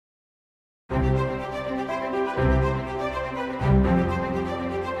Fix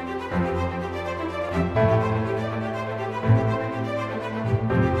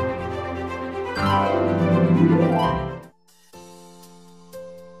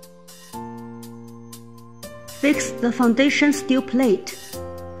the foundation steel plate.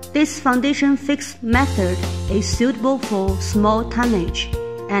 This foundation fix method is suitable for small tonnage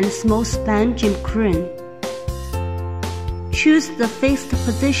and small span jeep crane. Choose the fixed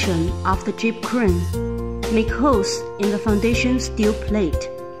position of the jeep crane. Make holes in the foundation steel plate.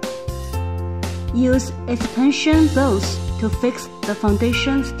 Use expansion bolts to fix the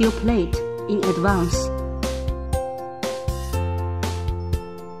foundation steel plate in advance.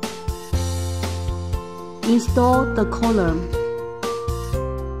 Install the column.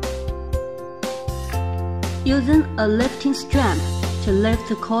 Using a lifting strap to lift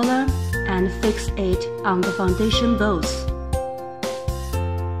the column and fix it on the foundation bolts.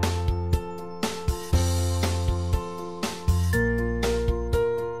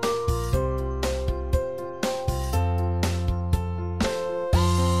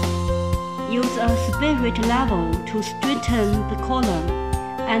 Use a spirit level to straighten the column,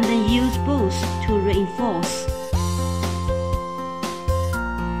 and then use bolts to reinforce.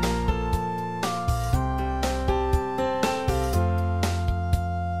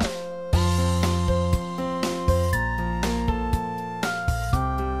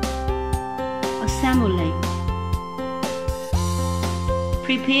 Assembly.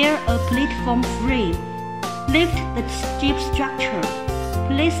 Prepare a platform frame. Lift the jeep structure.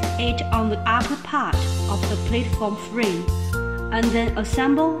 Place it on the upper part of the platform frame, and then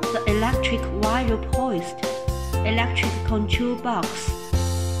assemble the electric wire rope hoist, electric control box,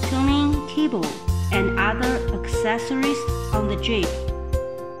 tuning table, and other accessories on the jeep.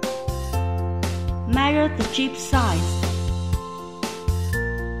 Measure the jeep size.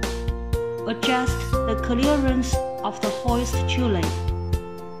 Adjust the clearance of the hoist tooling.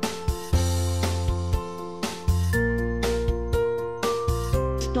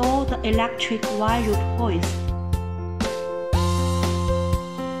 Install the electric wire rope hoist.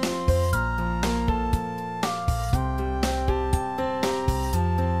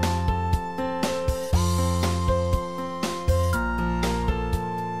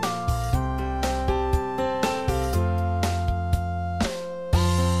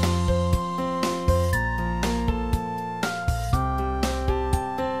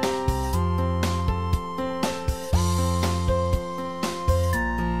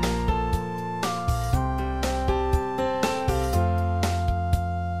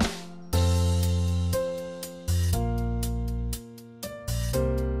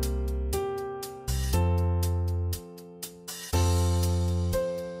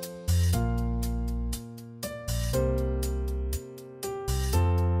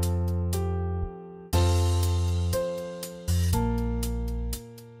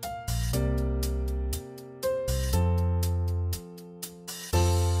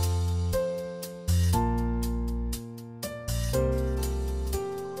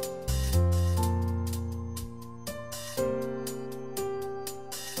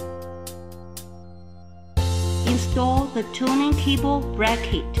 Install the tuning table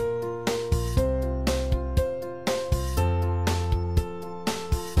bracket.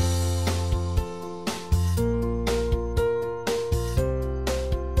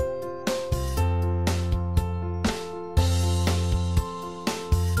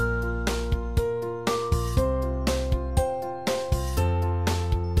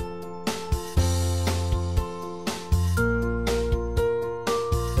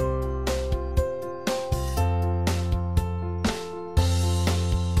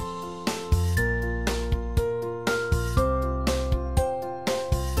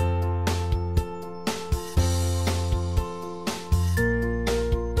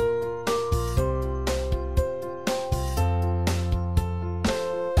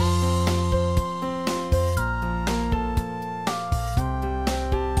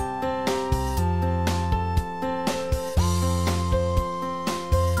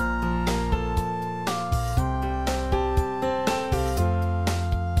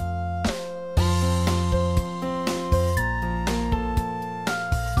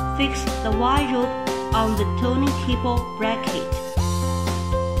 Fix the wire rope on the tuning table bracket.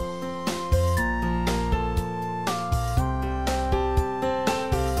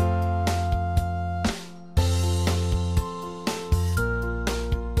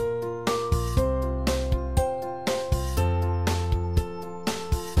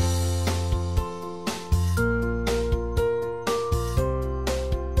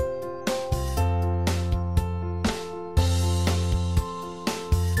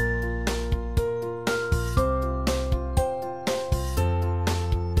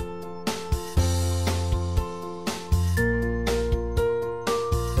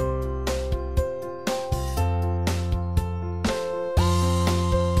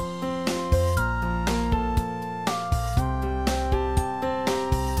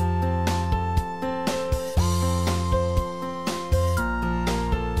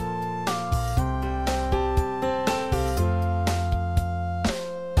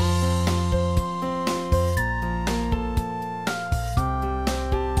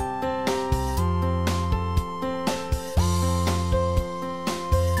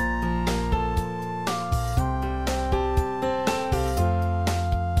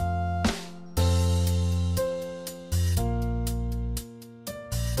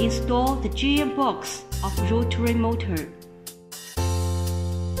 Install the gearbox of rotary motor.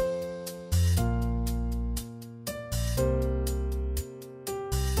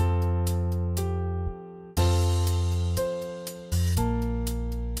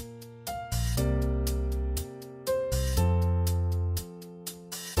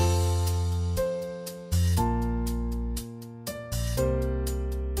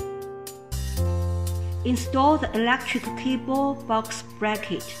 Install the electric cable box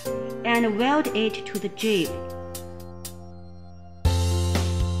bracket and weld it to the jib.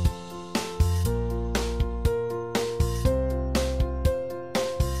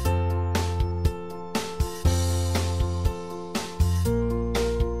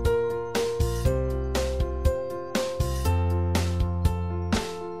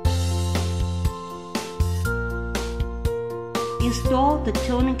 Install the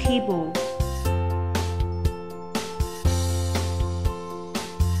tuning cable.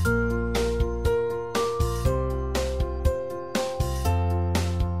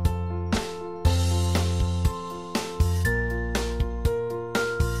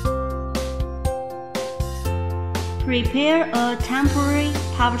 Prepare a temporary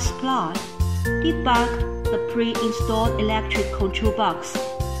power supply. Debug the pre-installed electric control box,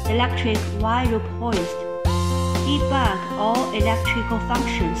 electric wire rope hoist. Debug all electrical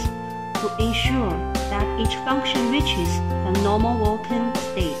functions to ensure that each function reaches the normal working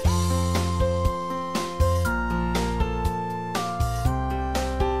state.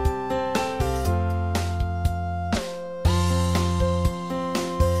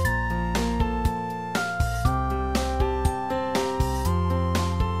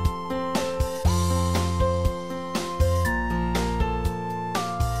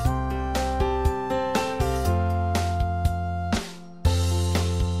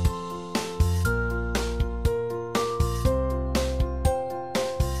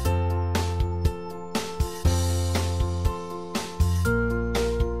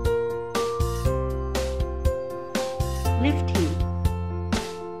 Lifting.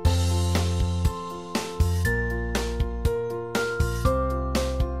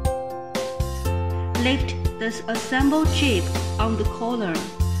 Lift the assembled jib on the collar.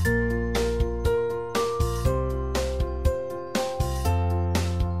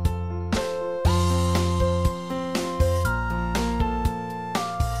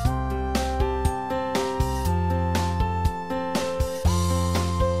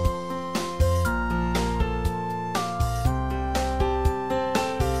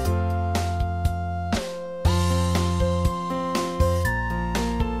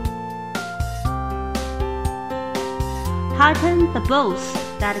 Tighten the bolts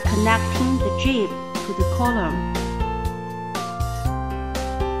that are connecting the jib to the collar.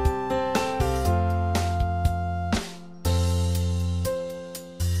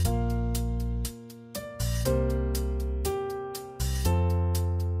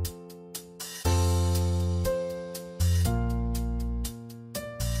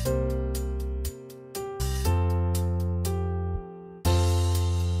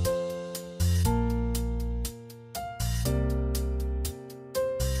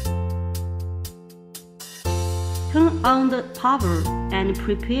 Turn on the power and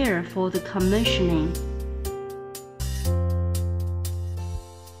prepare for the commissioning.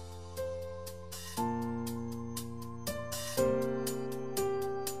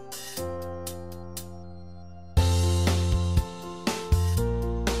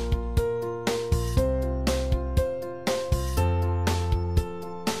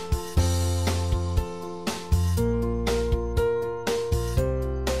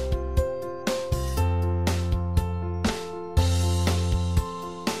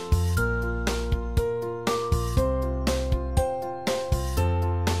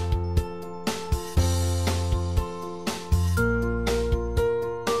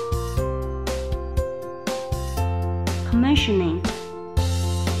 Commissioning.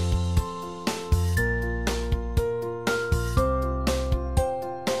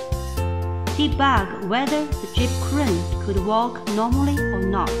 Debug whether the jib crane could walk normally or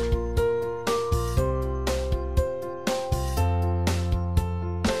not.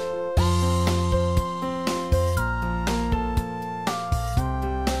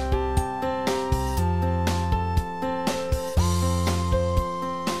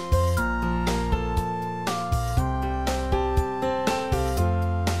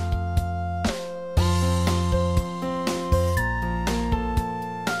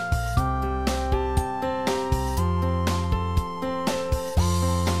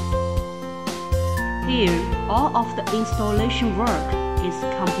 Here, all of the installation work is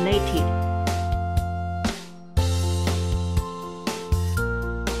completed.